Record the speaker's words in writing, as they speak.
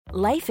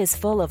Life is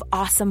full of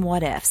awesome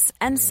what-ifs,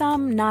 and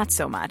some not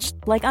so much,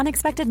 like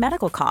unexpected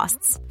medical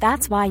costs.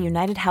 That's why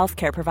United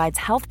Healthcare provides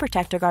Health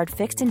Protector Guard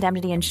fixed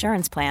indemnity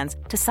insurance plans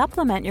to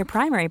supplement your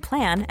primary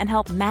plan and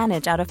help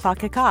manage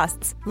out-of-pocket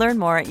costs. Learn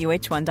more at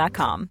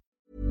uh1.com.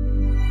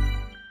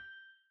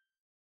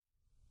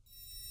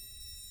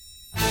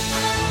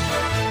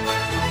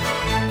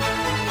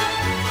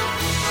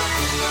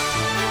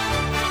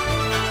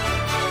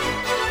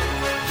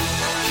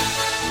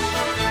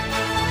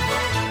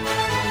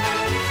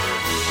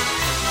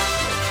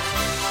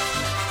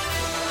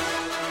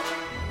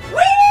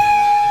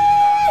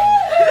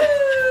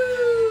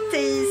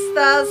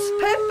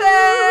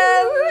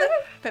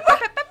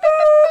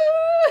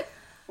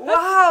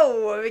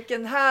 Wow,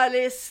 vilken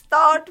härlig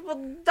start på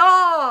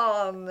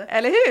dagen!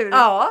 Eller hur?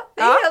 Ja,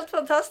 det är helt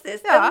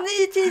fantastiskt. Ja. En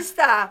ny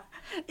tisdag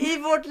i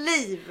vårt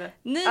liv.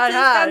 Ny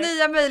tisdag,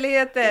 nya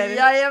möjligheter.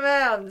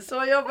 Jajamän,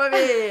 så jobbar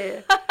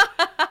vi.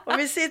 Och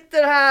vi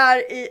sitter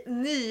här i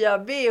nya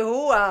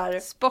BH:ar.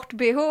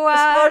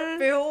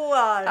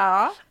 Sport-BH:ar.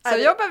 Ja, så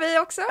jobbar vi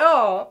också.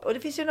 Ja, och det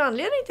finns ju en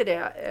anledning till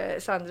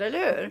det, Sandra, eller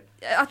hur?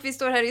 Att vi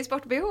står här i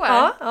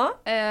sport-BH:ar.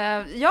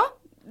 Ja.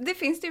 Det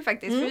finns det ju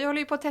faktiskt. För vi håller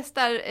ju på att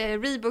testa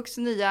Reeboks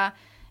nya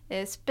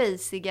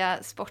spaciga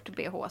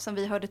sport-BH som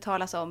vi hörde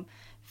talas om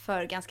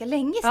för ganska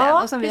länge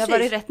sedan. Och som precis. vi har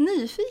varit rätt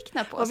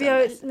nyfikna på. Och vi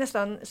har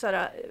nästan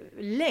sådär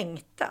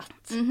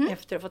längtat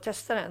efter att få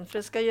testa den. För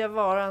det ska ju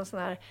vara en sån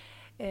här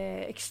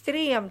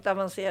extremt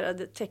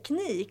avancerad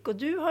teknik. Och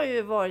du har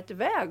ju varit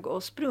iväg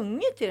och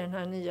sprungit i den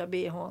här nya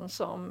BH:n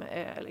som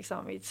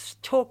liksom it's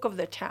talk of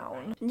the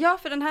town. Ja,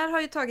 för den här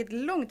har ju tagit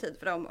lång tid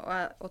för dem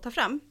att ta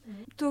fram.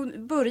 Då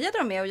började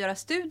de med att göra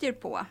studier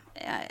på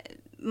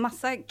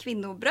massa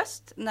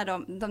kvinnobröst. När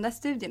de där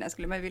studierna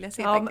skulle man vilja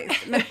se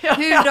faktiskt. Men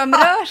hur de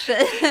rör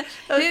sig.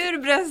 Hur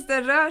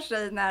brösten rör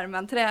sig när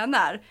man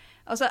tränar.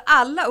 Alltså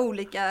alla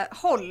olika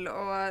håll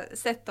och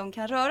sätt de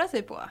kan röra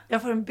sig på.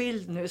 Jag får en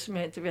bild nu som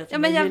jag inte vet. Ja,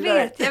 men jag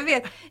vet.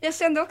 Jag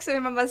kände också hur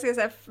man bara ser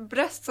så här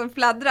bröst som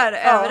fladdrar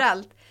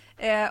överallt.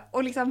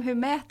 Och liksom hur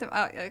mäter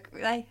man...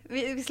 nej,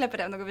 vi släpper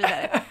den och går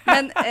vidare.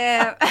 Men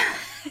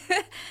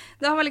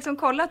då har man liksom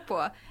kollat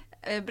på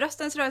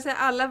bröstens rörelse,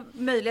 alla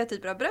möjliga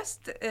typer av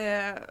bröst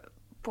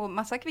på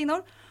massa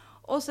kvinnor.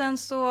 Och sen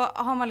så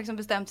har man liksom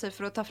bestämt sig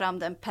för att ta fram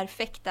den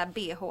perfekta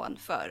BH:n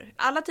för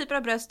alla typer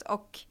av bröst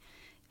och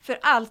för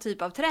all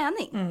typ av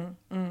träning.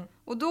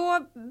 Och då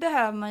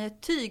behöver man ju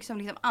ett tyg som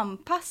liksom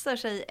anpassar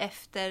sig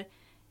efter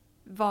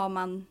vad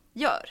man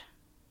gör.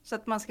 Så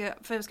att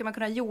ska man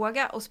kunna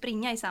yoga och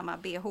springa i samma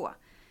BH,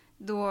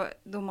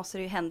 då måste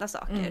det ju hända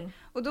saker.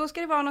 Och då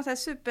ska det vara något så här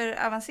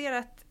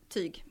superavancerat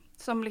tyg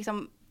som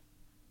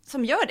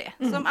gör det.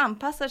 Som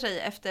anpassar sig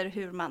efter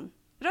hur man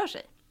rör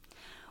sig.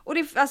 Och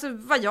alltså,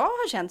 vad jag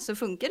har känt så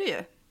funkar det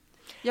ju.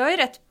 Jag är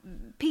rätt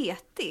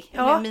petig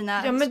med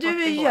mina men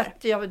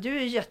sport-BH:ar. du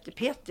är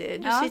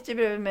jättepetig. Du sitter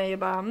bredvid mig och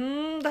bara,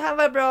 det här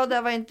var bra, det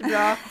här var inte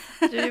bra.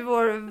 Du är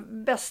vår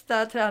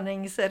bästa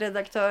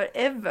träningsredaktör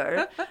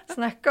ever.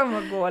 Snacka om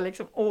att gå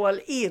liksom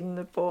all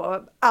in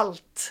på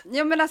allt.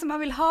 Ja, men alltså man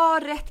vill ha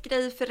rätt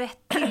grej för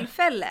rätt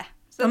tillfälle.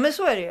 Ja, men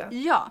så är det ju.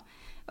 Ja,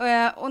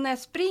 och när jag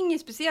springer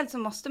speciellt så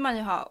måste man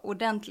ju ha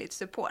ordentligt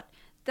support.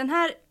 Den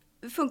här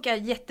funkar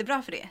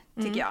jättebra för det,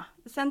 tycker jag.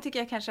 Sen tycker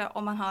jag kanske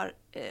om man har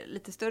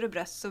lite större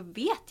bröst så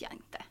vet jag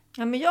inte.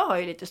 Ja, men jag har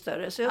ju lite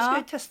större så jag ska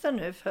ju testa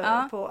nu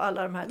på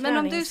alla de här Men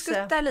om du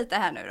skuttar lite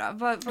här nu då,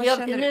 vad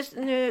känner du?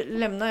 Nu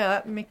lämnar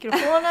jag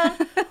mikrofonen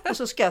och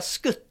så ska jag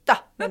skutta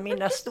med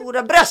mina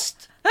stora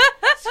bröst.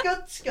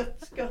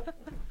 Skutt.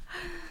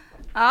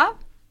 Ja.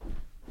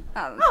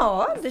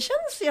 Ja, det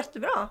känns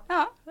jättebra.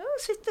 Ja.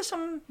 Jag sitter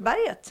som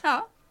berget.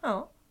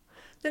 Ja.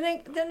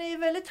 Den är ju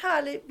väldigt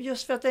härlig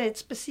just för att det är ett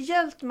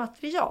speciellt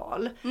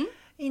material.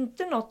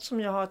 Inte något som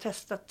jag har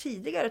testat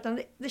tidigare utan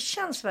det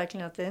känns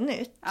verkligen att det är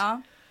nytt.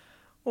 Ja.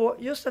 Och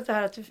just att det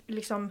här att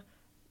liksom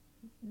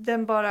det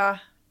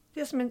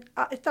är som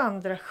ett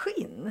andra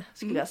skinn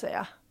skulle jag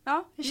säga.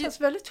 Ja. Det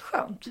känns väldigt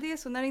skönt. Det är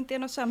så när det inte är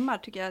några sömmar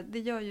tycker jag, det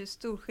gör ju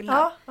stor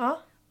skillnad.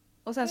 Ja.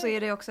 Och sen så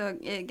är det också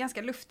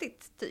ganska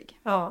luftigt tyg.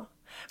 Ja.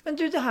 Men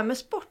du, det här med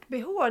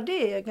sport-BH,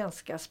 det är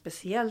ganska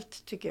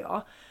speciellt tycker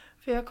jag.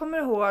 För jag kommer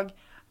ihåg,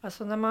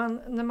 alltså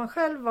när man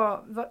själv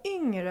var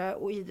yngre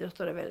och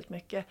idrottade väldigt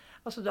mycket.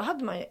 Alltså då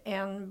hade man ju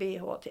en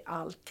BH till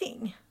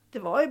allting. Det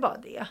var ju bara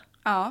det.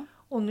 Ja.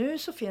 Och nu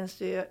så finns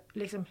det ju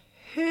liksom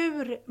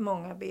hur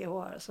många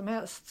BH:ar som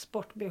helst,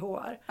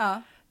 sport-BH:ar.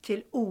 Ja.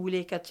 Till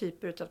olika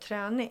typer av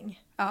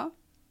träning. Ja.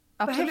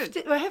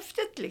 Absolut. Vad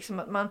häftigt liksom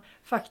att man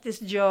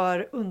faktiskt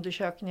gör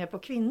undersökningar på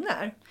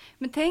kvinnor.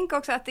 Men tänk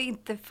också att det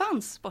inte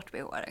fanns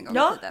sport-BH:ar en gång i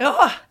tiden.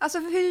 Ja. Alltså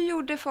hur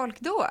gjorde folk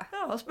då?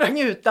 Ja, sprang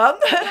utan.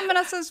 Ja, men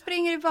alltså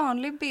springer i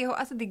vanlig BH,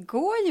 alltså det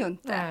går ju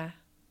inte.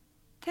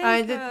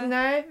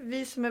 Nej,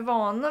 vi som är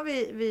vana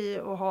vid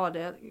att ha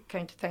det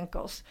kan inte tänka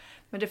oss.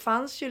 Men det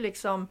fanns ju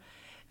liksom,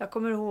 jag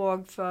kommer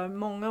ihåg för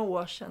många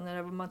år sedan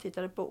när man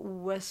tittade på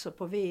OS och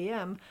på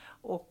VM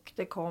och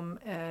det kom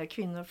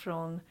kvinnor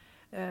från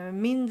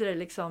mindre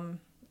liksom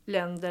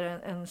länder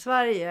än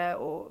Sverige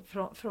och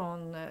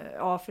från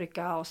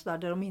Afrika och så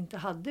där de inte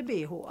hade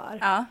BH:ar.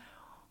 Ja.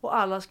 Och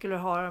alla skulle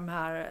ha de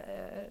här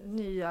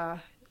nya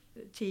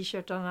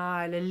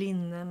t-shirtarna eller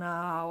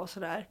linnena och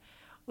sådär.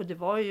 Och det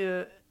var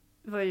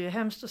ju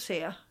hemskt att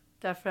se.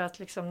 Därför att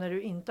liksom när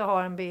du inte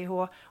har en BH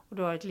och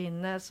du har ett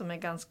linne som är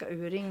ganska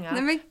urringat.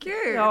 Nej men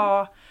gud!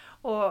 Ja,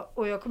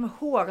 och jag kommer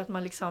ihåg att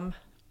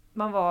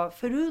man var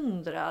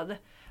förundrad.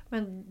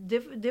 Men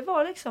det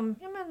var liksom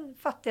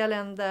fattiga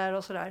länder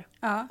och sådär.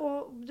 Ja.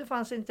 Och det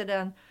fanns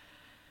inte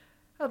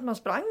att man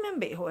sprang med en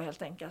BH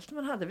helt enkelt.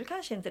 Man hade väl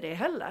kanske inte det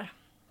heller.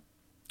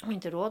 Och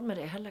inte råd med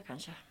det heller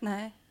kanske.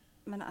 Nej,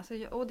 men alltså,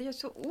 det gör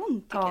så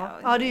ont tycker jag.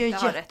 Ja, det har gör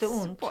rätt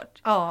jätteont.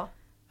 support. Ja,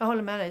 jag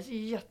håller med dig. Det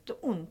är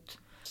jätteont.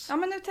 Ja,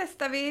 men nu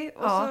testar vi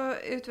och så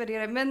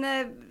utvärderar vi. Men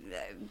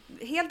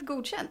helt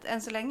godkänt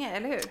än så länge,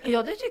 eller hur?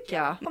 Ja, det tycker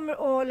jag. Jag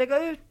kommer att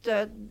lägga ut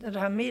den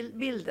här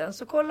bilden.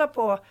 Så kolla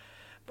på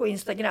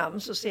Instagram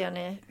så ser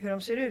ni hur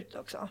de ser ut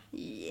också.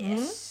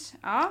 Yes.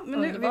 Ja,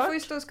 men nu, vi får ju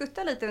stå och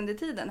skutta lite under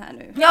tiden här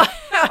nu. Ja.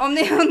 Om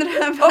ni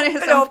undrar vad det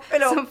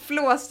är som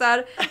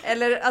flåsar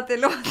eller att det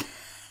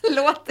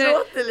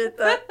låter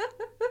lite.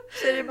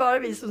 Så är det bara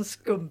vi som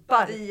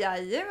skumpar.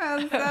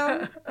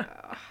 Jajamensan.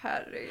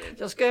 Herregud.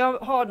 Jag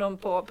ska ha dem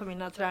på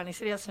mina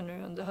träningsresor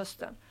nu under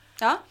hösten.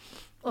 Ja.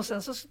 Och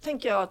sen så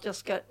tänker jag att jag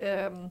ska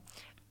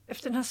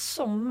efter den här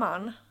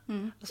sommaren,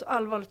 alltså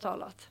allvarligt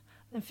talat,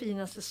 den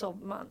finaste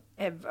sommaren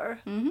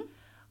ever. Mm.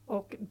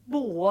 Och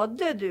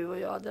både du och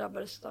jag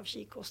drabbades av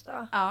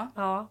kikhosta.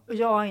 Ja. Och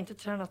jag har inte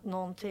tränat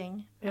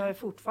någonting. Jag är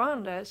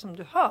fortfarande, som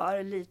du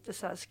hör, lite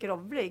så här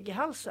skrovlig i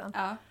halsen.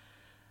 Ja.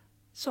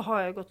 Så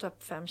har jag gått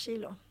upp 5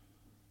 kilo.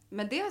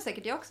 Men det har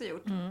säkert jag också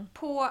gjort.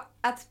 På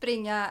att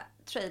springa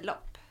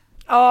traillopp.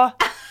 Ja,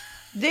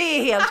 det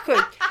är helt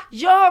sjukt.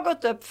 Jag har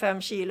gått upp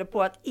 5 kilo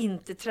på att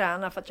inte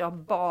träna för att jag har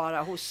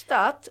bara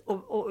hostat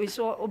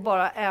och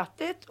bara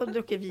ätit och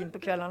druckit vin på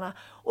kvällarna.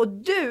 Och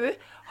du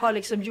har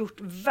liksom gjort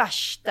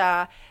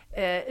värsta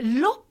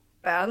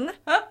loppen.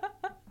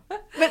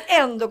 Men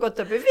ändå gått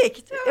upp i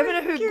vikt. Jag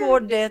menar, hur går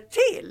det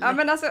till? Ja,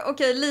 men alltså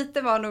okej,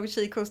 lite var nog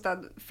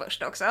kikhostad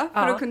först också.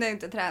 För då kunde jag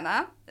inte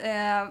träna.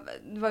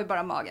 Det var ju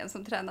bara magen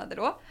som tränade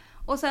då.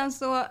 Och sen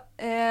så,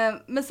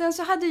 men sen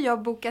så hade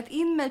jag bokat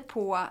in mig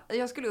på,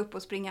 jag skulle upp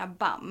och springa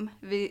BAM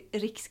vid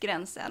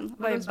Riksgränsen.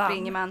 Vad är och då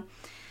springer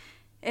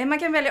man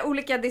kan välja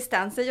olika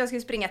distanser. Jag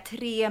skulle springa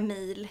 3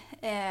 mil.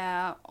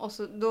 Och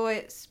så, då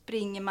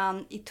springer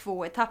man i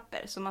 2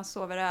 etapper. Så man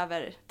sover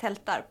över,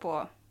 tältar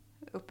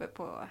uppe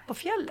på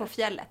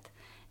fjället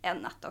en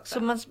natt också.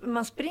 Så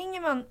man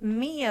springer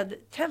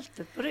med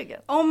tältet på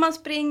ryggen? Om man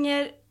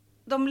springer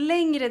de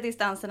längre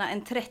distanserna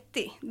än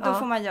 30, då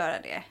får man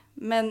göra det.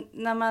 Men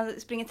när man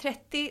springer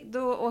 30,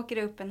 då åker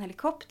det upp en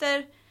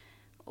helikopter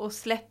och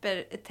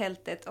släpper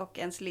tältet och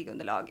ens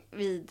liggunderlag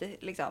vid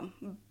liksom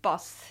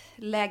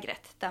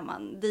baslägret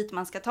dit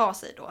man ska ta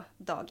sig då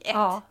dag 1.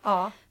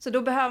 Ja. Så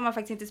då behöver man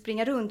faktiskt inte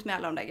springa runt med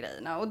alla de där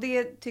grejerna. Och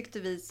det tyckte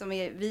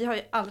vi har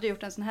ju aldrig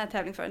gjort en sån här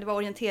tävling förrän. Det var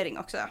orientering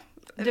också.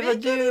 Det var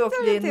du och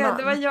din man.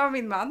 Det var jag och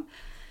min man.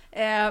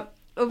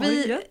 Och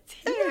vi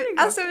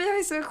har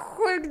ju så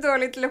sjukt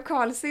dåligt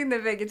lokalsinne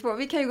bägge två.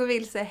 Vi kan ju gå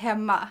vilse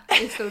hemma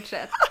i stort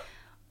sett.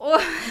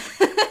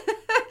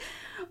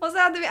 Och så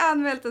hade vi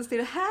anmält oss till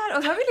det här.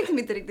 Och så har vi liksom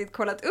inte riktigt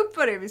kollat upp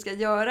vad det är vi ska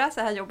göra.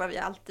 Så här jobbar vi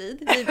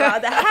alltid. Vi bara,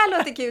 det här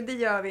låter kul, det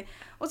gör vi.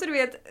 Och så du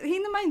vet,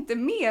 hinner man inte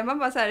med. Man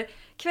bara så här,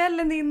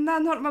 kvällen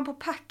innan håller man på och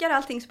packar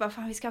allting. Så bara,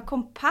 fan vi ska ha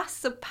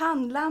kompass och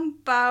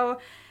pannlampa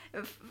och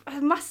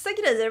massa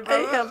grejer.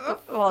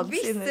 Bara,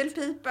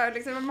 visselpipa och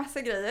liksom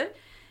massa grejer.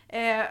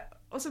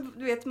 Och så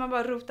du vet, man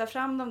bara rotar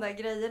fram de där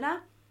grejerna.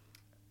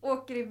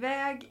 Åker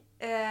iväg.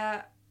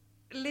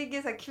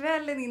 Ligger så här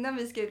kvällen innan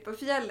vi ska ut på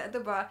fjället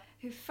och bara,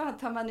 hur fan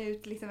tar man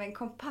ut liksom en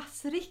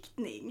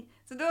kompassriktning?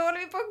 Så då håller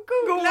vi på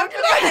att googla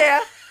på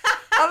det.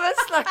 Ja, men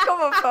snacka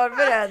om att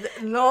förberedd.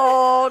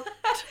 Något.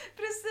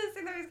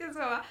 Precis innan vi ska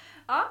sova.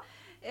 Ja.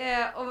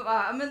 Och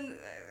bara, men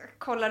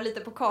kollar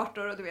lite på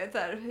kartor och du vet så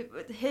här,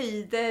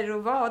 höjder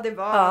och vad det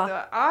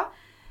var.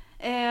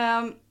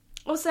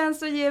 Och sen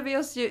så ger vi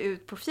oss ju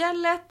ut på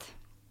fjället.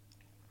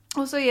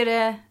 Och så är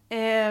det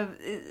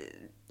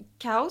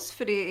kaos,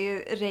 för det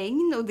är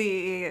regn och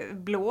det är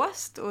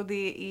blåst och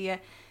det är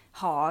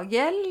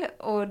hagel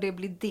och det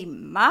blir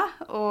dimma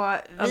och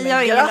vi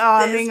har ingen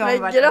aning om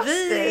vart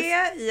vi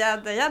är.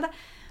 Jada.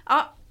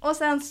 Ja, och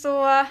sen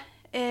så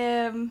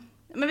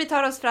men vi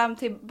tar oss fram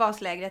till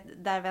baslägret,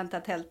 där väntar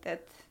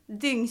tältet.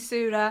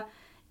 Dyngsura,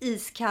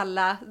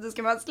 iskalla, då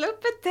ska man slå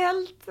upp ett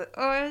tält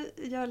och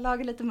jag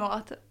lagar lite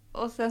mat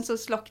och sen så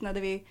slocknade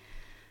vi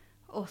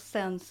och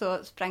sen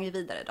så sprang vi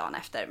vidare dagen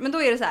efter. Men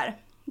då är det så här.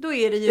 Då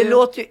är det ju... Det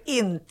låter ju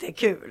inte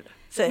kul,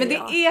 säger men det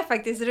jag. är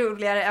faktiskt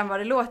roligare än vad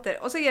det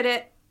låter. Och så är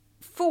det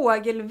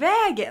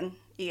Fågelvägen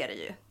är det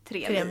ju.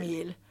 3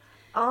 mil.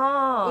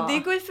 Och det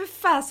går ju för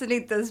fasen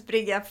inte att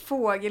springa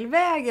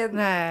Fågelvägen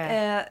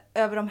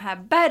över de här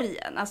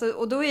bergen. Alltså,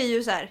 och då är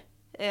ju så här...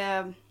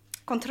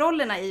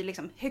 kontrollerna är ju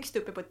liksom högst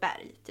uppe på ett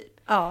berg typ.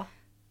 Ja.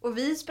 Och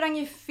vi sprang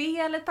ju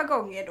fel ett par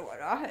gånger då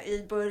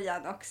i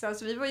början också.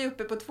 Så vi var ju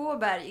uppe på 2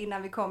 berg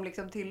innan vi kom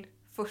liksom till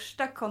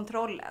första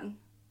kontrollen.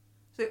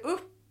 Så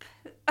upp,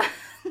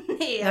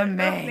 ner,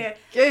 men upp, ner.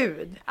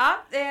 Gud! Ja,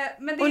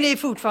 men det Och ni är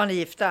fortfarande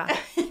gifta?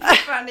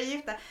 fortfarande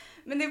gifta.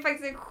 Men det är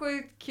faktiskt en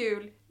sjukt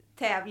kul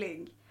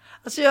tävling.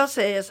 Alltså jag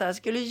säger så här,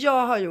 skulle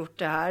jag ha gjort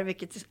det här,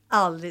 vilket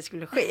aldrig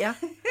skulle ske.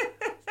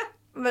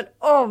 Men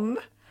om,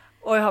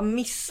 och jag har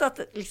missat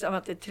liksom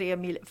att det är 3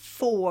 mil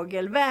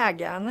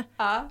fågelvägen,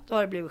 då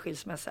har det blivit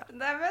skilsmässa.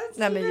 Nej men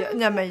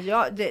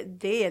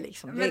det är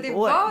liksom, men det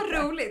går var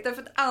inte. roligt,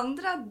 därför att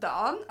andra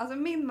dagen, alltså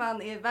min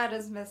man är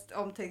världens mest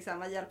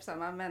omtänksamma,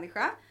 hjälpsamma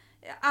människa.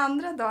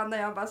 Andra dagen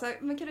när jag bara så här,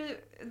 men kan du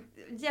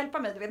hjälpa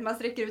mig? Du vet, man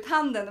sträcker ut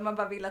handen när man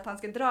bara vill att han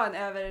ska dra en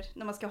över,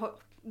 när man ska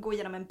gå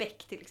igenom en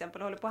bäck till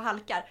exempel och håller på och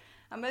halkar.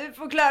 Ja, men du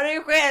får klara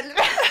dig själv.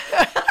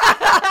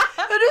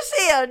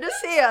 Ja, du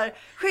ser.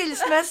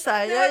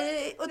 Skilsmässa. Jag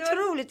är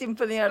otroligt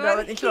imponerad av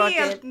att ni klarar det. Det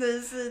var en helt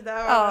ny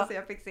sida av vad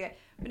jag fick se.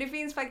 Men det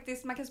finns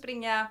faktiskt, man kan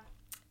springa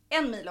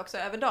 1 mil också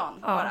över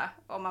dagen bara,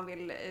 om man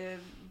vill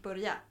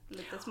börja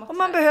lite smått. Och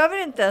man behöver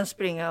inte ens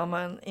springa om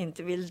man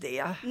inte vill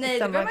det. Nej,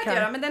 det behöver man inte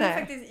göra, men den är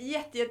faktiskt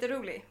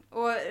jätterolig.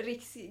 Och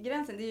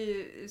Riksgränsen, det är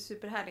ju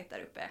superhärligt där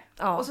uppe.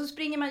 Ja. Och så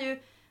springer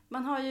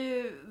man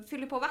ju,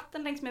 fyller på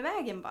vatten längs med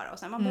vägen bara. Och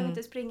sen, man behöver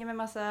inte springa med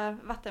massa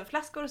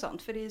vattenflaskor och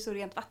sånt, för det är så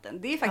rent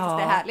vatten. Det är faktiskt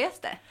det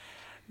härligaste.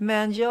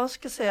 Men jag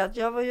ska säga att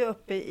jag var ju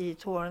uppe i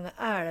Torne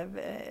älv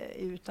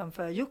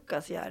utanför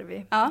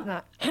Jukkasjärvi.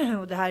 Ja.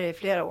 Och det här är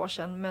flera år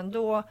sedan, men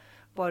då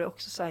var det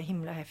också så här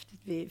himla häftigt.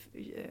 Vi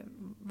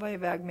var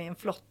iväg med en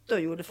flotte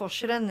och gjorde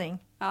forsränning.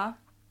 Ja.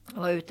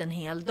 Och var ute en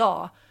hel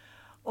dag.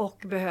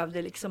 Och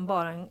behövde liksom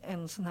bara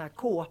en sån här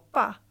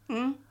kåpa.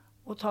 Mm.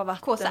 Och ta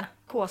vatten.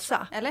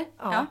 Kåsa. Eller?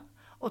 Ja.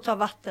 Och ta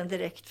vatten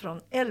direkt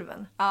från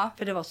älven. Ja.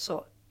 För det var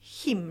så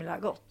himla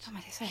gott. Ja,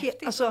 men det är så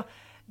häftigt. Alltså,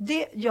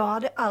 jag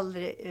hade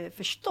aldrig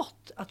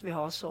förstått att vi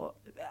har så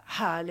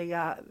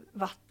härliga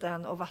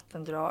vatten och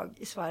vattendrag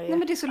i Sverige. Nej,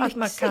 men det är så att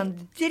man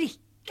kan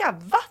dricka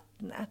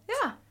vattnet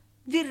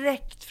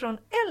direkt från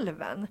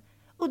älven.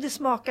 Och det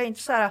smakar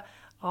inte så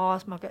här,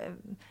 smakar...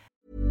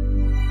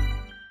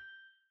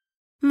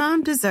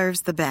 Mom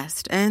deserves the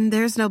best, and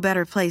there's no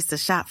better place to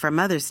shop for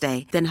Mother's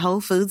Day than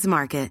Whole Foods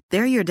Market.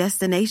 They're your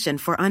destination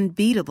for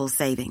unbeatable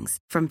savings,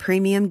 from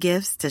premium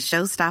gifts to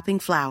show-stopping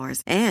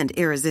flowers and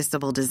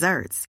irresistible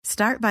desserts.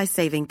 Start by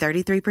saving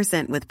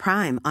 33% with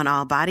Prime on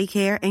all body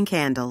care and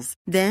candles.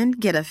 Then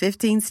get a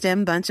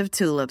 15-stem bunch of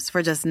tulips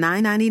for just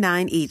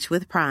 $9.99 each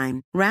with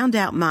Prime. Round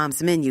out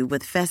Mom's menu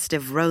with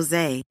festive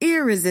rosé,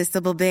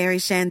 irresistible berry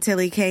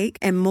chantilly cake,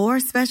 and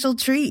more special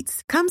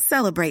treats. Come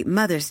celebrate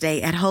Mother's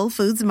Day at Whole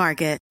Foods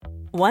Market.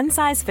 One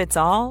size fits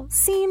all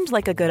seemed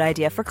like a good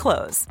idea for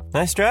clothes.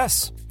 Nice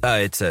dress.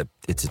 It's a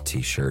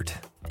t-shirt.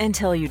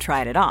 Until you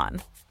tried it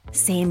on.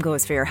 Same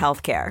goes for your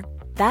healthcare.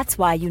 That's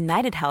why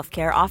United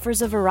Healthcare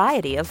offers a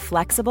variety of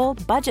flexible,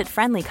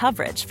 budget-friendly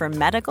coverage for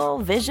medical,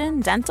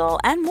 vision, dental,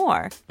 and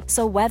more.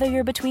 So whether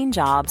you're between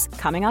jobs,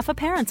 coming off a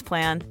parent's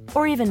plan,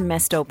 or even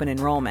missed open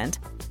enrollment,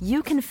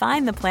 you can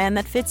find the plan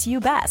that fits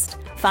you best.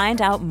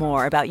 Find out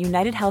more about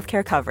United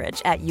Healthcare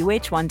coverage at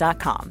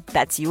uh1.com.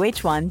 That's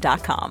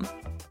uh1.com.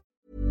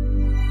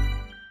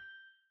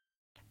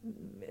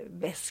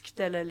 Väskt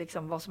eller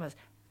liksom vad som helst.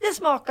 Det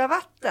smakar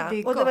vatten.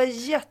 Det och det var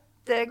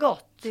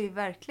jättegott. Det är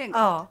verkligen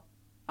gott.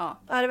 Ja,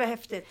 det var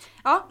häftigt.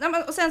 Ja,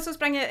 och sen så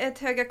sprang jag ett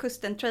Höga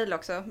Kusten trail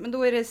också. Men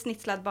då är det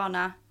snitslad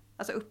bana,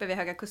 alltså uppe vid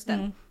Höga Kusten.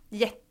 Mm.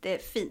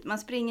 Jättefint. Man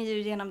springer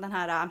ju genom den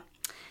här,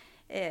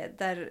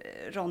 där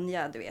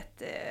Ronja, du vet,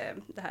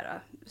 det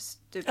här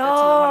stupet som de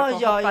håller på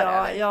och hoppar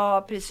över.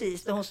 Ja,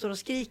 precis. Där hon står och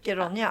skriker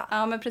Ronja.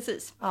 Ja, men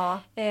precis. Ja.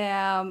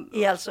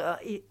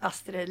 I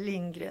Astrid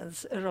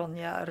Lindgrens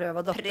Ronja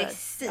Rövardotter.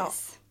 Precis. Ja.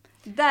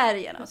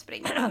 Därigenom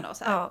springer man då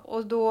så här.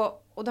 Och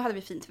då hade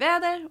vi fint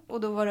väder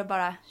och då var det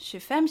bara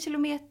 25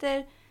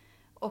 kilometer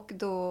och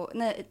då,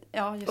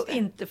 just och det.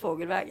 inte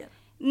fågelvägen.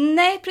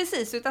 Nej,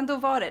 precis, utan då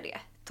var det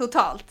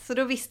totalt, så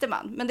då visste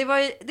man. Men det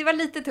var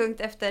lite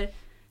tungt efter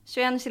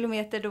 21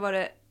 kilometer, då var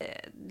det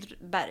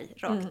berg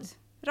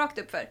rakt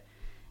uppför.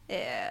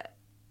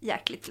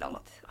 Jäkligt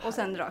långt och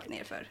sen rakt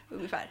nerför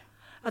ungefär.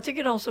 Jag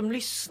tycker de som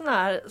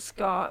lyssnar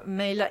ska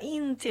mejla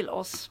in till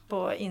oss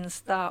på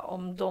Insta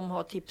om de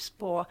har tips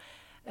på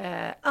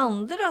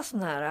andra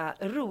såna här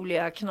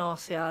roliga,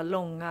 knasiga,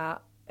 långa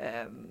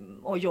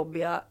och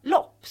jobbiga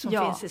lopp som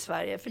finns i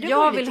Sverige. För det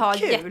jag vill ha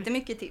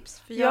jättemycket tips.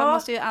 För jag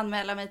måste ju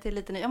anmäla mig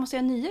till jag måste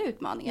göra nya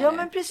utmaningar. Ja,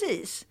 men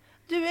precis.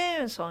 Du är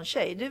ju en sån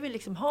tjej. Du vill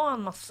liksom ha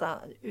en massa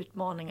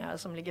utmaningar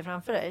som ligger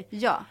framför dig.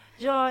 Ja.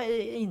 Jag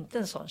är inte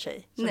en sån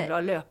tjej som vill ha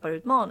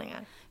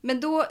löparutmaningar. Men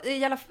då,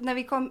 när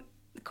vi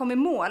kom i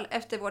mål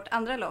efter vårt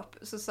andra lopp,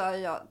 så sa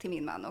jag till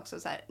min man också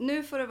så här: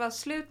 nu får det vara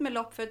slut med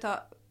lopp för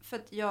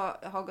att jag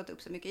har gått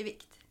upp så mycket i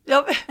vikt.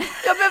 Ja, men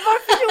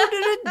varför gjorde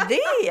du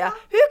det?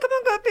 Hur kan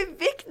man gå upp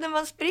i vikt när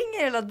man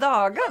springer hela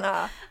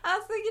dagarna?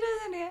 Alltså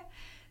grejen är,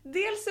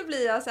 dels så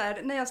blir jag så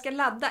här, när jag ska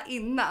ladda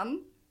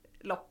innan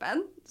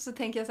loppen, så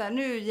tänker jag så här,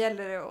 nu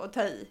gäller det att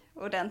ta i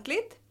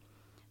ordentligt.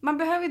 man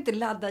behöver inte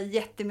ladda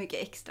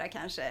jättemycket extra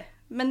kanske.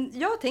 Men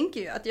jag tänker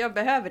ju att jag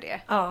behöver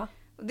det. Ja.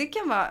 Och det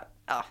kan vara,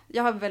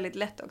 jag har väldigt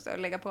lätt också att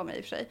lägga på mig i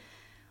och för sig.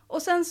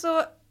 Och sen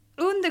så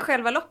under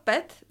själva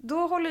loppet,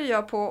 då håller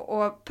jag på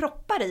och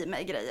proppar i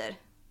mig grejer.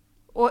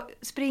 Och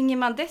springer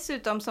man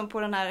dessutom som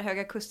på den här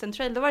Höga Kusten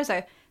Trail, då var det så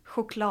här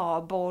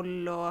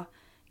chokladboll och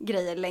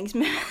grejer längs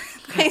med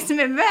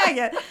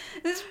vägen.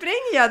 Nu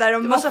springer jag där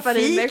och moffar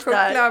i mig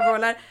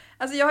chokladbollar.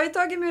 Alltså jag har ju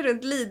tagit mig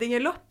runt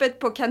Lidingöloppet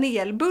på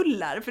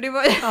kanelbullar. För det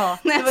var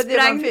när jag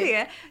sprang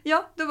det.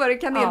 Ja, då var det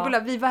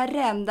kanelbullar vid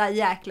varenda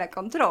jäkla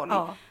kontroll.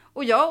 Ja.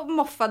 Och jag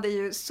moffade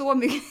ju så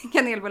mycket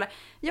kanelbullar.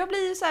 Jag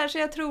blir ju så här så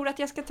jag tror att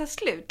jag ska ta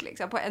slut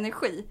liksom, på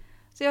energi.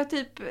 Så jag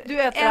typ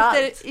du äter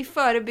allt i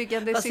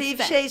förebyggande syfte. I och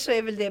för sig så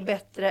är väl det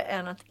bättre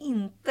än att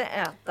inte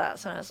äta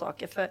sådana här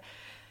saker. För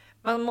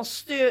man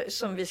måste ju,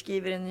 som vi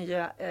skriver i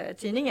nya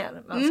tidningen,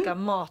 man ska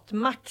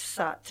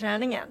matmaxa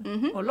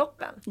träningen och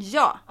loppen.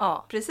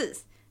 Ja,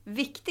 precis.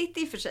 Viktigt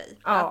i och för sig.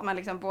 Att man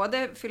liksom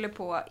både fyller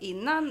på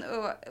innan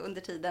och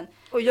under tiden.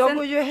 Och jag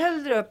går ju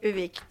hellre upp i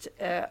vikt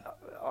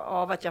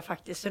av att jag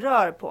faktiskt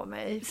rör på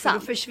mig. För då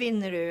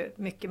försvinner det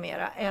mycket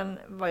mera än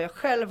vad jag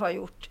själv har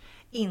gjort.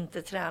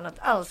 Inte tränat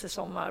alls i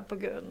sommar på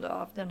grund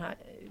av den här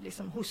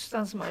liksom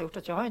hostan som har gjort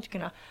att jag har inte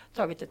kunnat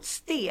tagit ett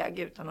steg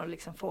utan att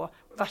liksom få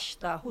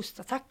värsta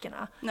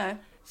hostattackerna. Nej.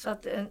 Så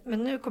att,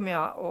 men nu kommer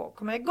jag att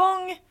komma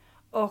igång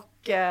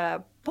och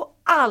på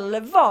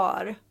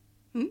allvar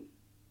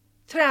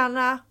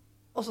träna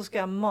och så ska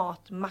jag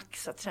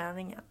matmaxa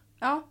träningen.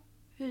 Ja,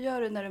 hur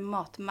gör du när du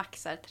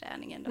matmaxar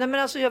träningen då? Nej men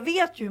alltså jag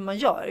vet ju hur man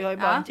gör, jag har ju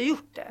bara inte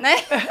gjort det. Nej.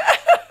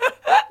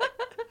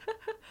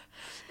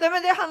 Nej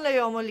men det handlar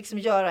ju om att liksom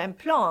göra en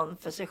plan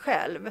för sig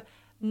själv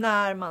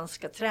när man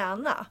ska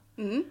träna.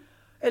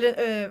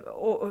 Eller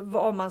och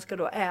vad man ska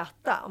då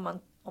äta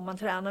om man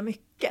tränar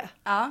mycket.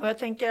 Ja. Och jag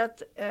tänker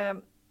att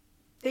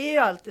det är ju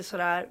alltid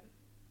sådär,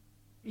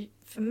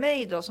 för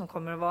mig då som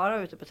kommer att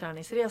vara ute på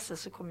träningsresor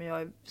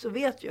så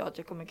vet jag att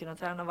jag kommer kunna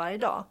träna varje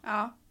dag.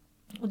 Ja.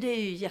 Och det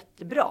är ju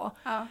jättebra.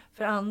 Ja.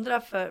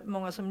 För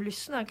många som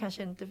lyssnar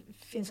kanske inte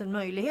finns en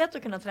möjlighet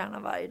att kunna träna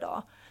varje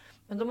dag.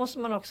 Men då måste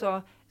man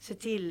också se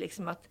till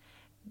liksom att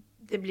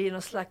det blir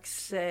någon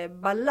slags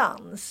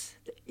balans.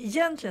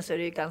 Egentligen så är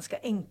det ju ganska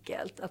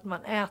enkelt att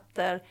man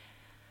äter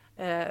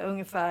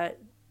ungefär,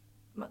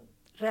 man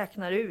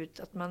räknar ut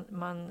att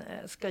man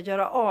ska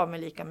göra av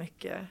med lika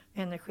mycket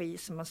energi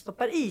som man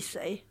stoppar i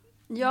sig.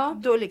 Ja.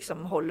 Då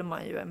liksom håller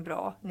man ju en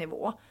bra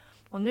nivå.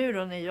 Och nu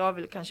då när jag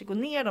vill kanske gå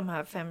ner de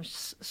här 5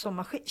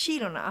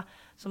 sommarkilorna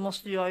så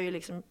måste jag ju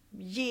liksom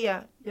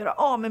göra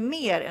av med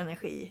mer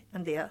energi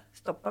än det jag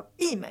stoppar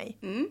i mig.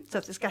 Så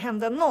att det ska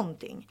hända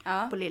någonting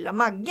på lilla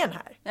maggen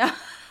här. Ja.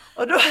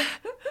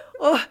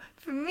 Och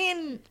för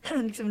min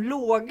liksom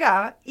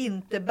låga,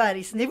 inte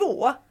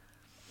bergsnivå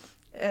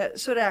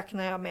så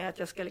räknar jag med att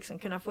jag ska liksom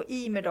kunna få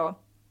i mig då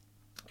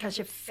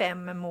kanske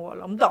 5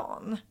 mål om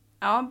dagen.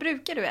 Ja,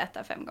 brukar du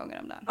äta 5 gånger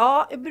om dagen?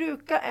 Ja, jag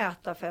brukar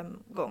äta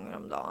 5 gånger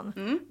om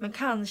dagen. Men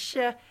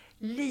kanske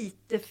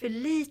lite för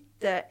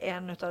lite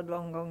en av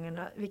de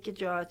gångerna.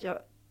 Vilket gör att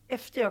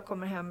efter jag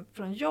kommer hem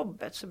från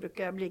jobbet så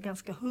brukar jag bli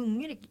ganska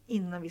hungrig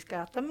innan vi ska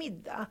äta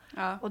middag.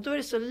 Ja. Och då är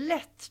det så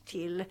lätt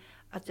till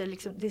att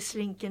det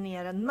slinker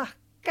ner en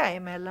macka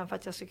emellan för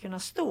att jag ska kunna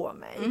stå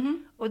mig.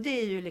 Och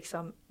det är ju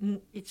liksom,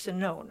 it's a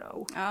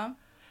no-no. Ja.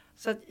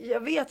 Så att jag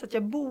vet att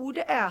jag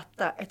borde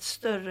äta ett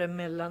större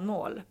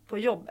mellanmål på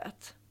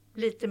jobbet.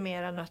 Lite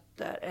mera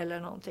nötter eller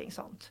någonting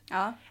sånt.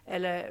 Ja.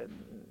 Eller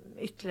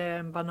ytterligare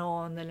en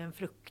banan eller en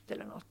frukt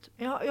eller något.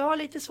 Jag har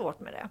lite svårt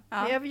med det.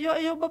 Ja. Men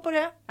jag jobbar på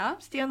det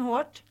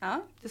stenhårt.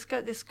 Ja.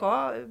 Det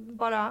ska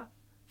bara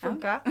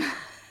funka.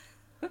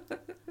 Ja.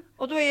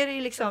 Och då är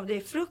det liksom, det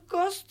är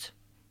frukost.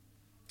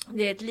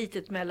 Det är ett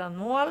litet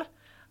mellanmål.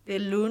 Det är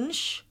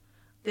lunch.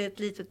 Det är ett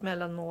litet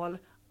mellanmål.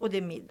 Och det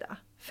är middag.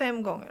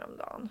 5 gånger om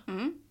dagen.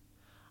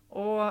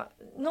 Och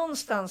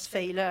någonstans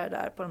failar jag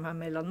där på de här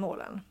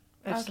mellanmålen.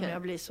 Eftersom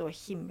jag blir så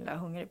himla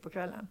hungrig på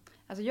kvällen.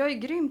 Alltså jag är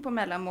grym på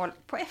mellanmål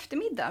på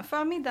eftermiddagen.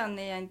 Förmiddagen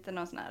är jag inte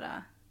någon sån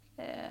här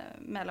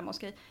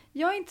mellanmålsgrej.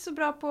 Jag är inte så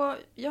bra på,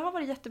 jag har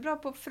varit jättebra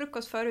på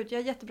frukost förut.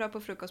 Jag är jättebra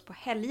på frukost på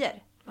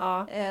helger.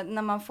 Ja.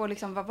 När man får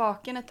liksom vara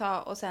vaken ett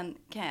tag och sen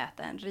kan jag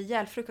äta en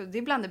rejäl frukost. Det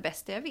är bland det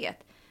bästa jag vet.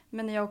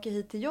 Men när jag åker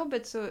hit till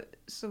jobbet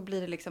så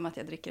blir det liksom att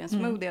jag dricker en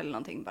smoothie eller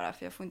någonting bara.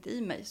 För jag får inte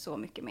i mig så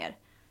mycket mer.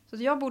 Så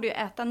jag borde ju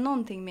äta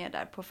någonting mer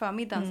där på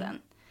förmiddagen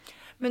sen.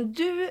 Men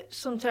du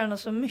som tränar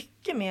så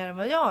mycket mer än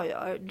vad jag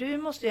gör. Du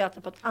måste ju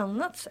äta på ett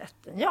annat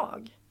sätt än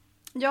jag.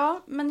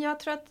 Ja, men jag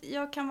tror att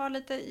jag kan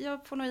vara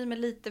jag får nog i mig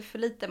lite för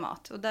lite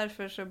mat. Och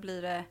därför så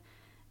blir det,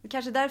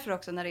 kanske därför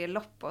också när det är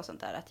lopp och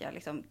sånt där. Att jag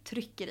liksom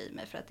trycker i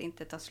mig för att det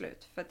inte tar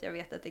slut. För att jag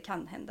vet att det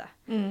kan hända.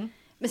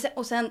 Men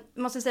sen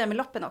måste jag säga med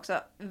loppen också,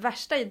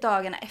 värsta är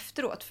dagarna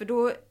efteråt. För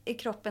då är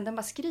kroppen, den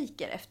bara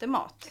skriker efter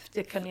mat.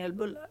 Efter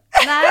kanelbullar.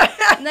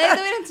 Nej,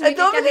 då är det inte så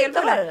mycket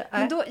kanelbullar.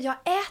 Men då, jag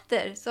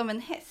äter som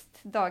en häst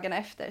dagarna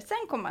efter. Sen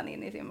kommer man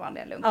in i sin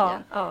vanliga lunk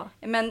igen. Ja.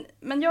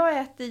 Men jag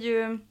äter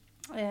ju,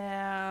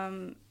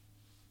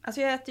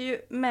 jag äter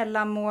ju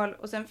mellanmål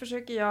och sen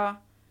försöker jag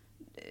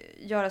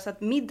göra så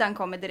att middagen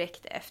kommer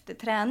direkt efter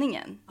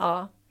träningen.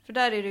 Ja. För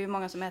där är det ju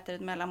många som äter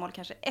ett mellanmål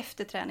kanske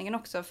efter träningen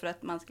också för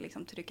att man ska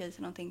liksom trycka i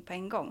sig någonting på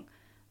en gång.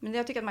 Men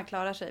jag tycker att man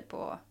klarar sig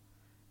på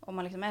om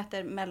man liksom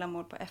äter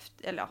mellanmål på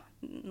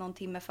någon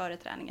timme före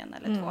träningen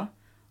eller 2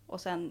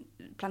 och sen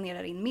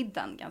planerar in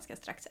middagen ganska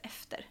strax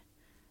efter.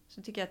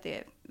 Så tycker jag att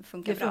det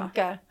funkar bra. Det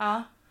funkar.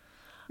 Ja.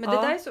 Men det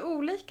där är så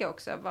olika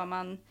också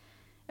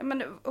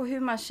och hur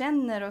man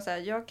känner och så här.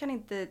 Jag kan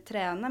inte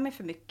träna med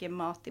för mycket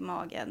mat i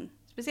magen.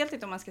 Speciellt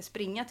inte om man ska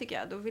springa tycker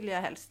jag. Då vill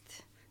jag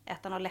helst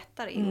äta något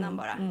lättare innan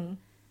bara.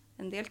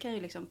 En del kan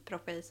ju liksom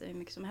proppa i sig hur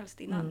mycket som helst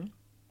innan.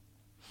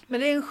 Men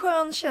det är en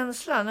skön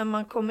känsla när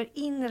man kommer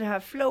in i det här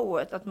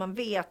flowet. Att man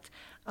vet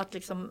att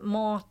liksom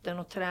maten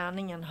och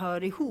träningen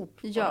hör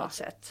ihop på något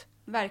sätt.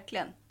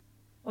 Verkligen.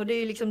 Och det är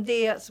ju liksom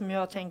det som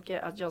jag tänker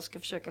att jag ska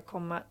försöka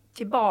komma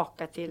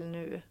tillbaka till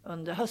nu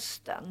under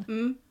hösten.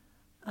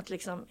 Att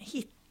liksom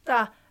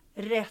hitta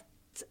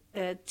rätt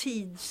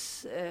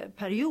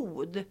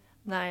tidsperiod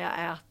när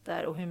jag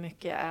äter och hur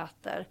mycket jag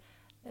äter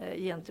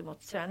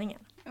gentemot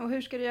träningen. Och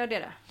hur ska du göra det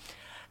då?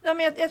 Nej,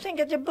 men jag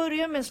tänker att jag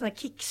börjar med en sån här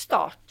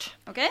kickstart.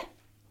 Okej.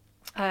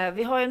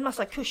 Vi har ju en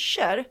massa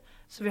kurser,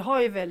 så vi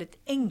har ju väldigt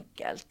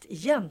enkelt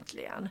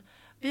egentligen.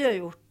 Vi har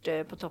gjort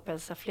på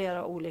Topphälsa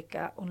flera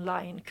olika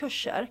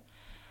onlinekurser.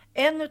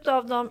 En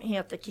utav dem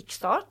heter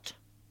Kickstart.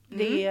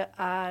 Det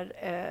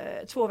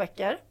är 2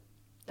 veckor.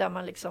 Där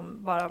man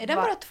liksom bara... Är den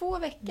bara 2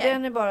 veckor?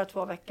 Den är bara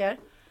 2 veckor.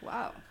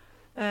 Wow.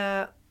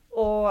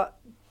 Och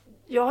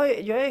jag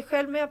är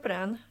själv med på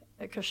den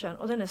kursen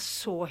och den är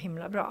så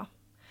himla bra.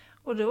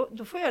 Och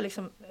då får jag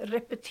liksom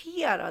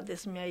repetera det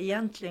som jag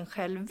egentligen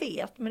själv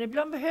vet. Men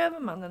ibland behöver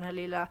man den här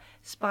lilla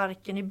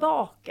sparken i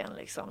baken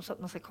liksom, så att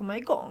man ska komma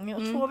igång.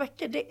 Och 2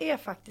 veckor, det är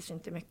faktiskt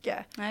inte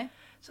mycket. Nej.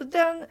 Så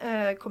den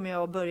kommer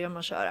jag att börja med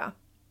att köra.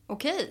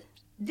 Okej.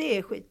 Det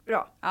är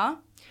skitbra. Ja.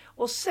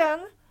 Och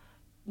sen,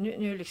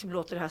 nu liksom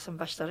låter det här som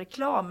värsta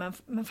reklamen.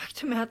 Men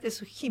faktum är att det är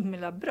så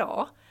himla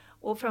bra.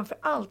 Och framför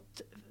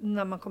allt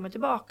när man kommer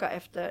tillbaka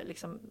efter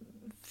liksom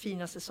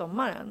finaste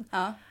sommaren.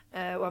 Ja.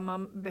 Och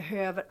man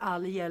behöver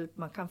all hjälp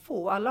man kan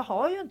få. Alla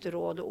har ju inte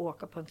råd att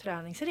åka på en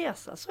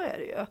träningsresa, så är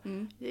det ju.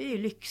 Det är ju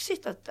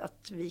lyxigt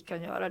att vi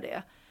kan göra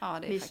det. Ja,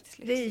 det är faktiskt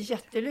lyxigt. Det är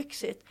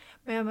jättelyxigt.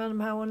 Men de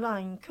här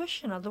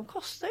onlinekurserna, de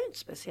kostar ju inte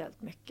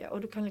speciellt mycket.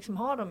 Och du kan liksom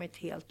ha dem i ett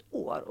helt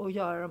år och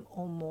göra dem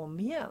om och om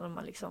igen om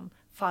man liksom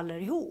faller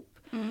ihop.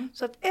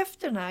 Så att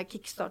efter den här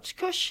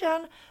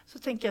kickstartskursen så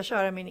tänker jag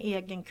köra min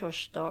egen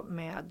kurs då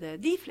med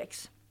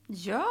D-flex.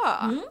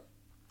 Ja!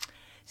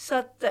 Så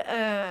att,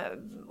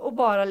 och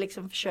bara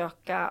liksom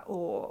försöka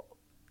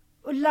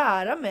och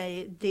lära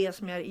mig det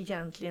som jag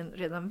egentligen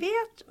redan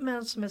vet,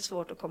 men som är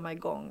svårt att komma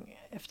igång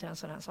efter en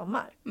sån här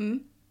sommar.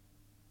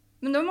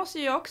 Men då måste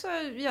jag också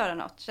göra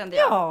något, kände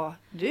jag. Ja,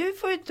 du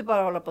får ju inte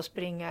bara hålla på och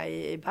springa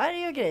i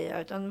berg och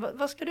grejer, utan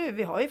vad ska du?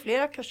 Vi har ju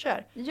flera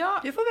kurser. Ja,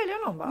 du får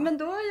välja någon, va? Men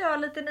då är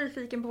jag lite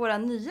nyfiken på våra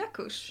nya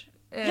kurs.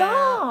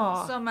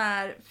 Som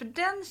är, för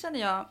den känner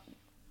jag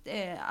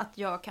att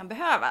jag kan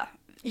behöva.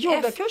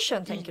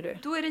 Yogakursen tänker du?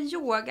 Då är det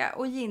yoga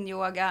och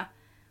yin-yoga.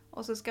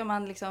 Och så ska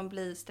man liksom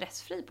bli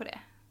stressfri på det.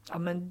 Ja,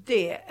 men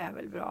det är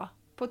väl bra.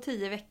 På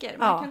 10 veckor.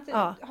 Men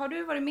har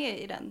du varit med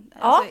i den?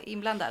 Ja. Alltså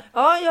inblandad?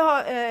 Ja,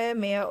 jag är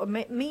med. Och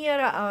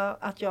mera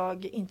att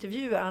jag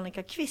intervjuar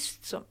Annika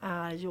Kvist som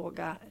är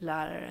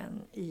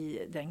yogaläraren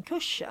i den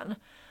kursen.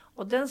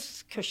 Och den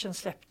kursen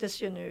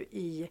släpptes ju nu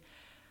i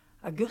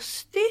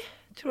augusti,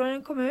 tror jag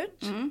den kom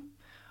ut.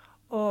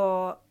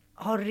 Och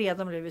har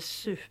redan blivit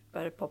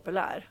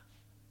superpopulär.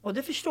 Och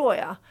det förstår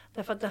jag.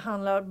 Därför att det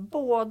handlar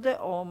både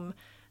om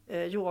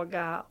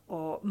yoga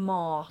och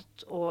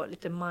mat och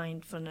lite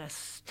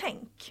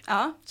mindfulness-tänk.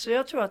 Ja. Så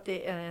jag tror att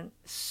det är en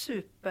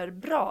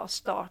superbra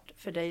start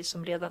för dig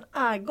som redan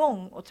är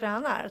igång och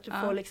tränar. Att du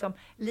får liksom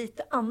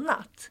lite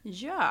annat.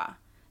 Ja.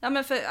 Ja,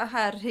 men för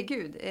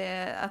herregud,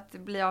 att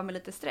bli av med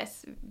lite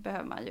stress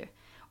behöver man ju.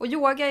 Och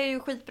yoga är ju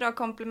skitbra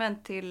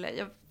komplement till,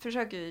 jag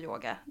försöker ju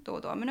yoga då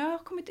och då, men nu har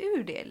jag kommit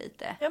ur det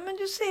lite. Ja, men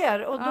du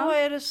ser, och då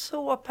är det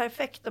så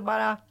perfekt att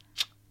bara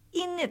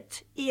in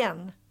it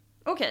igen.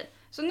 Okej,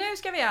 så nu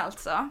ska vi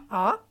alltså,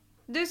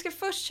 du ska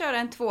först köra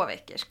en 2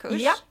 veckors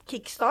kurs. Ja,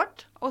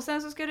 kickstart. Och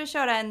sen så ska du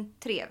köra en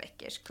 3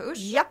 veckors kurs.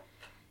 Ja,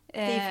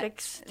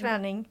 D-flex,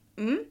 träning.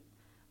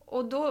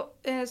 Och då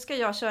ska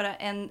jag köra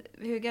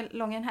hur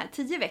lång är den här?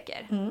 10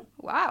 veckor?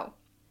 Wow!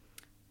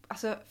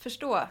 Alltså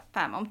förstå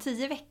Pam, om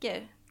 10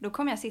 veckor då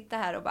kommer jag sitta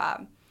här och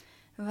bara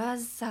vad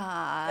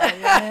sa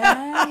du?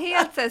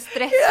 Helt så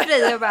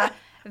stressfri och bara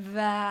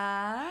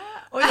va?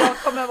 Och jag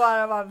kommer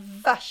bara vara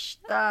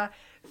värsta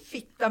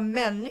fitta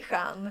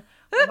människan.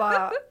 Och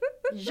bara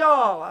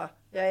ja,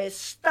 jag är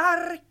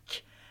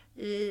stark.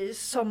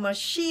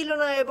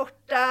 Sommarkilorna är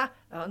borta.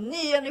 Jag har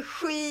ny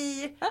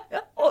energi.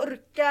 Jag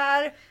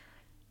orkar.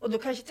 Och då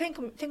kanske,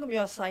 tänk om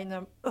jag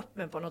signar upp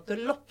mig på något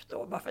lopp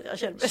då, bara för att jag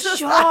känner mig så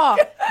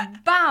stark.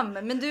 Bam!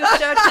 Men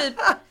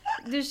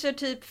du kör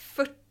typ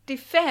 40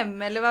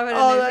 45 eller vad var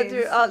det nu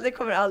finns. Det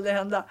kommer aldrig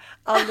hända.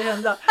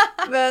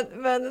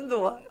 men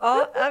ändå.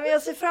 Ja, men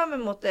jag ser fram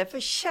emot det. För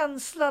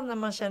känslan när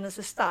man känner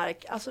sig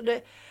stark. Alltså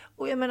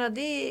och jag menar,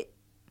 det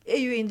är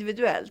ju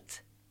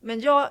individuellt. Men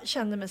jag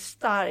kände mig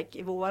stark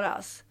i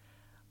våras.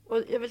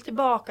 Och jag vill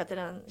tillbaka till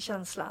den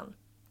känslan.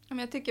 Men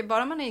jag tycker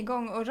bara man är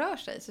igång och rör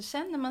sig så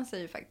känner man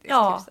sig ju faktiskt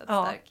hyfsat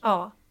stark.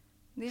 Ja.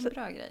 Det är en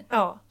bra grej.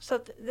 Ja, så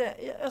att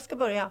jag ska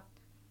börja.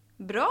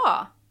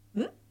 Bra!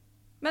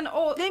 Men,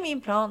 det är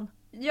min plan.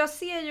 Jag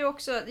ser ju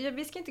också,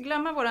 vi ska inte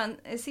glömma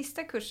vår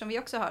sista kurs som vi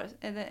också har,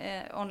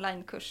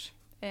 onlinekurs.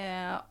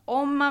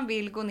 Om man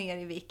vill gå ner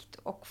i vikt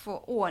och få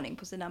ordning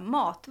på sina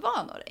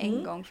matvanor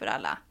en gång för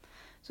alla.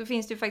 Så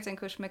finns det ju faktiskt en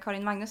kurs med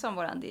Karin Magnusson,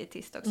 vår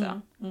dietist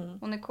också.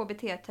 Hon är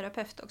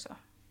KBT-terapeut också.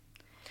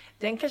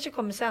 Den kanske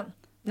kommer sen,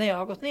 när jag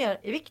har gått ner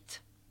i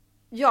vikt.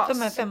 Ja,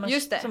 de här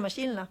just det. Som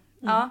kilorna.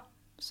 Ja,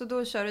 så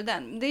då kör du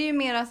den. Det är ju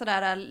mer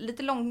sådär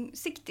lite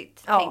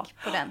långsiktigt tänk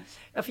på den.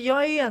 Ja, för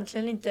jag är ju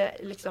egentligen inte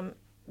liksom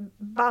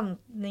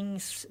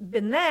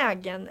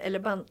bantningsbenägen eller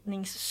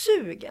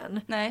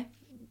bantningssugen. Nej.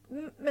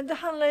 Men det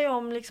handlar ju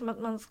om liksom att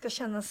man ska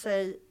känna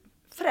sig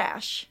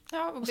fräsch.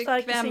 Ja, och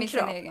stark i sin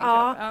kropp.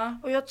 Ja.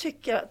 Och jag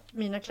tycker att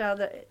mina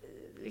kläder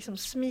liksom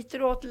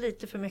smiter åt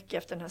lite för mycket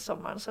efter den här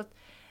sommaren. Så att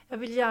jag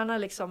vill gärna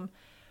liksom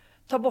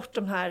ta bort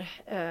de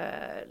här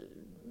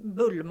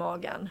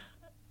bullmagen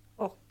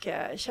och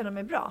känna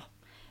mig bra.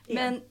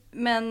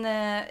 Men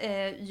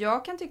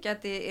jag kan tycka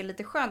att det är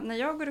lite skönt. När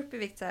jag går upp i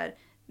vikt så här,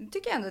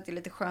 tycker jag ändå att det är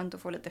lite skönt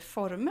att få lite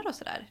former och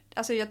sådär.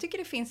 Alltså jag tycker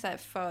det finns så här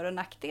för- och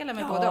nackdelar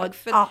med både och.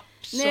 För när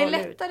det är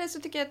lättare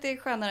så tycker jag att det är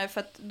skönare för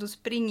att då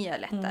springer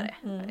jag lättare.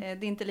 Det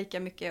är inte lika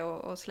mycket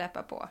att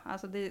släpa på.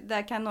 Alltså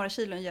där kan några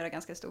kilon göra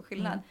ganska stor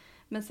skillnad.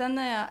 Men sen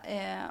när jag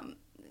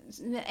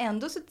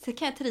ändå så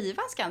kan jag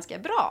trivas ganska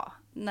bra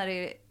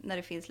när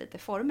det finns lite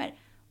former.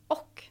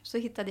 Och så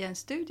hittade jag en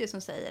studie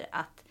som säger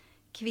att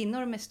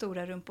kvinnor med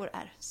stora rumpor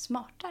är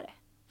smartare.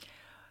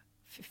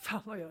 Fy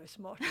fan vad jag är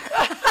smart.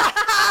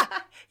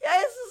 Jag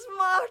är så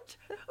smart.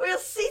 Och jag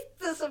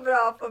sitter så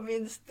bra på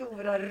min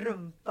stora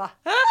rumpa.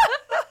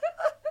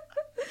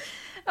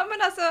 Ja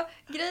men alltså,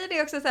 grejen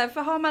är också så här,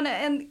 för har man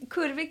en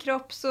kurvig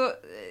kropp så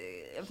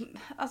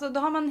alltså då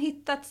har man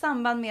hittat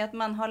samband med att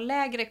man har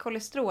lägre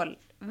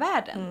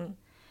kolesterolvärden.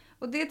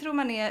 Och det tror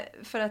man är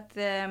för att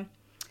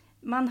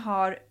man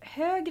har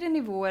högre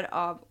nivåer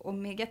av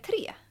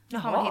omega-3.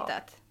 Har man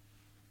hittat.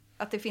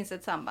 Att det finns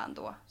ett samband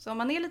då. Så om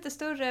man är lite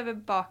större över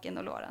baken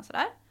och låren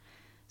sådär,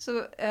 så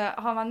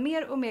har man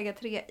mer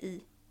omega-3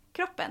 i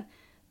kroppen.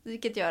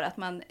 Vilket gör att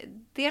man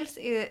dels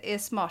är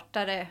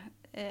smartare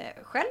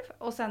själv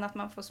och sen att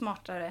man får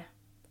smartare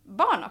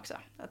barn också.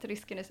 Att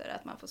risken är större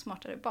att man får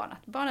smartare barn.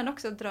 Att barnen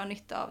också drar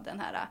nytta av den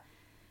här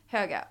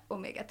höga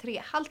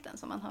omega-3-halten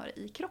som man har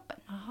i kroppen.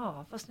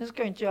 Jaha, fast nu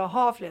ska ju inte jag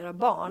ha flera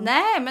barn.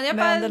 Nej, men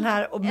den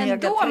här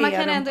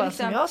omega-3-rumpan liksom,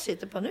 som jag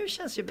sitter på nu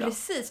känns ju bra.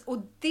 Precis, och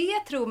det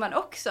tror man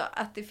också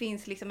att det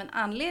finns liksom en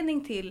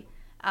anledning till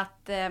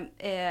att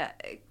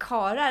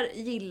karar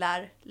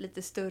gillar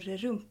lite större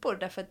rumpor.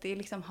 Därför att det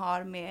liksom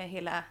har med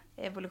hela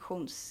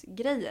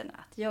evolutionsgrejen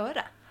att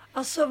göra.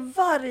 Alltså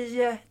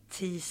varje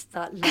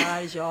tisdag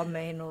lär jag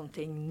mig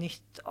någonting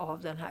nytt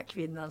av den här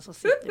kvinnan som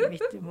sitter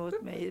mitt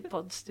emot mig i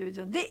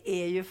poddstudion. Det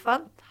är ju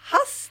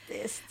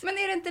fantastiskt! Men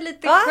är det inte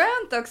lite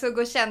skönt också att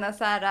gå och känna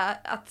så här,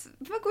 att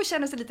man går och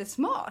känna sig lite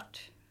smart?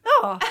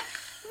 Ja,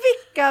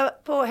 vicka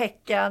på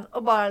häcken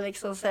och bara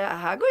liksom säga,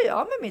 här går jag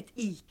med mitt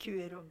IQ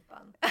i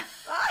rumpan. Det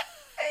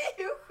är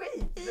ju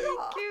skitbra!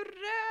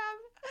 IQ-röv!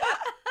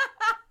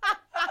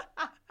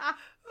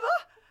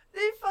 Det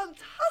är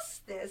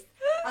fantastiskt!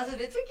 Alltså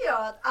det tycker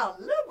jag att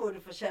alla borde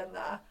få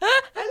känna.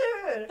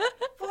 Eller hur?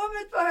 På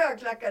mig ett par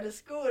högklackade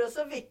skor och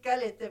så vicka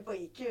lite på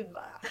IQn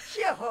bara.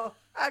 Tjoho,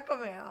 här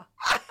kommer jag.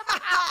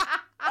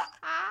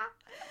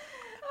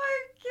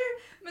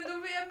 Men då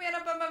jag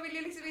menar bara, man vill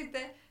ju liksom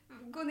inte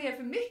gå ner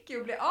för mycket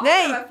och bli av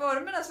med de här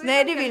formerna. Så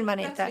nej, det vill man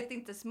inte. Plötsligt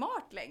inte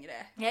smart längre.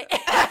 Nej.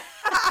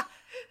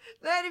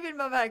 Nej, det vill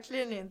man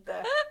verkligen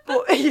inte.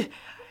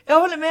 Jag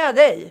håller med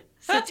dig.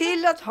 Se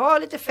till att ha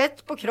lite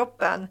fett på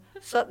kroppen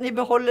så att ni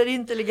behåller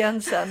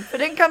intelligensen. För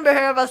den kan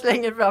behövas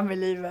längre fram i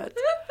livet.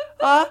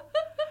 Ja.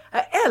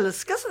 Jag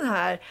älskar sådana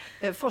här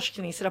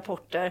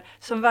forskningsrapporter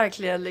som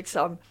verkligen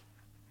liksom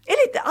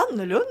är lite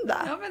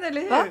annorlunda. Ja, men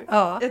eller hur?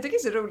 Ja. Jag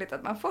tycker det är så roligt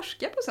att man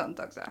forskar på sånt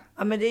också.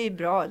 Ja, men det är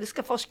bra. Det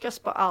ska forskas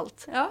på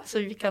allt. Ja. Så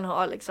vi kan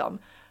ha liksom,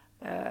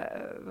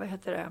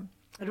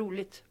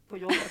 roligt på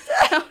jobbet.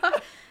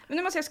 Men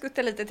nu måste jag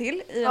skutta lite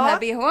till i den här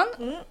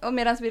BH:n. Och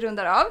medan vi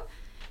rundar av.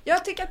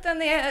 Jag tycker att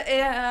den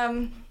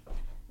är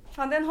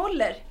fan, den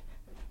håller.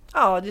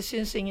 Ja, det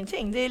syns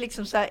ingenting. Det är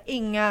liksom så här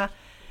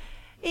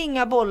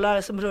inga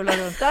bollar som rullar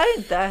runt där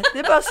inte.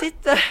 Det bara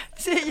sitter.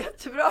 Det ser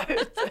jättebra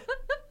ut.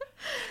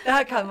 Det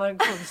här kan vara den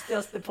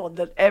konstigaste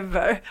podden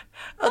ever.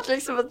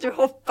 Att du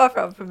hoppar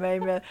framför mig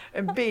med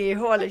en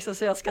BH liksom,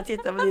 så jag ska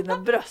titta på dina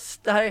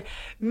bröst. Det här är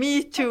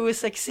me too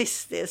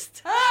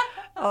sexistiskt.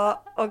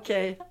 Ja,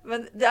 okej.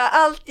 Men det är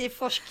alltid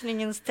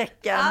forskningens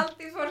tecken.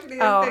 Alltid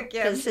forskningens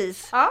tecken.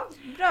 Precis. Ja,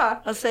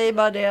 bra. Jag säger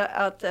bara det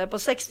att på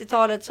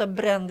 60-talet så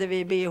brände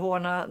vi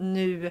BH:na.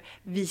 Nu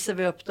visar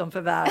vi upp dem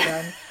för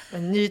världen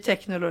med ny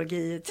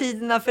teknologi.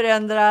 Tiderna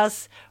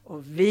förändras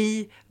och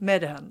vi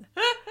med den.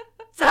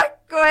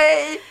 Tack och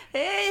hej!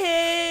 Hej,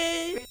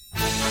 hej!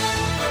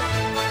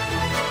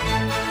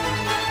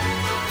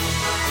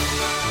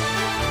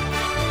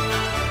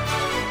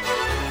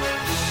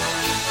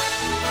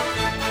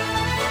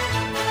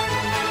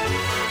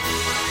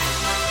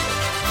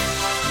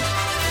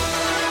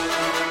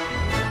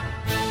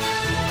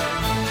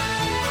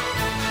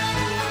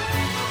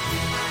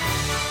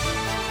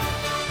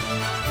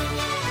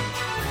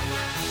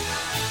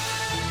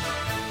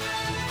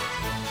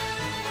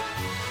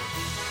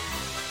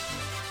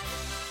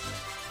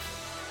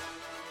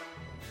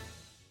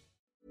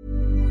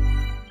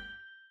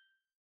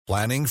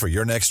 Planning for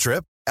your next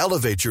trip?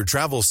 Elevate your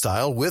travel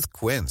style with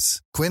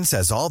Quince. Quince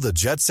has all the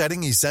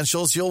jet-setting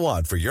essentials you'll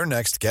want for your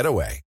next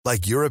getaway,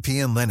 like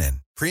European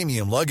linen,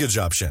 premium luggage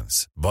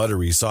options,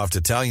 buttery soft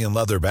Italian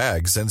leather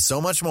bags, and so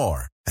much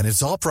more. And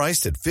it's all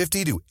priced at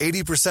 50 to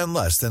 80%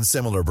 less than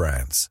similar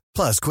brands.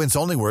 Plus, Quince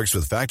only works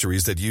with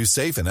factories that use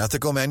safe and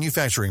ethical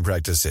manufacturing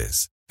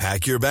practices.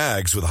 Pack your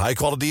bags with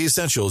high-quality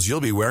essentials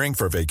you'll be wearing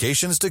for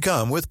vacations to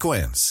come with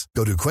Quince.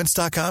 Go to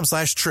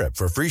quince.com/trip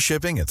for free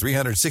shipping and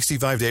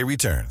 365-day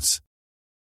returns.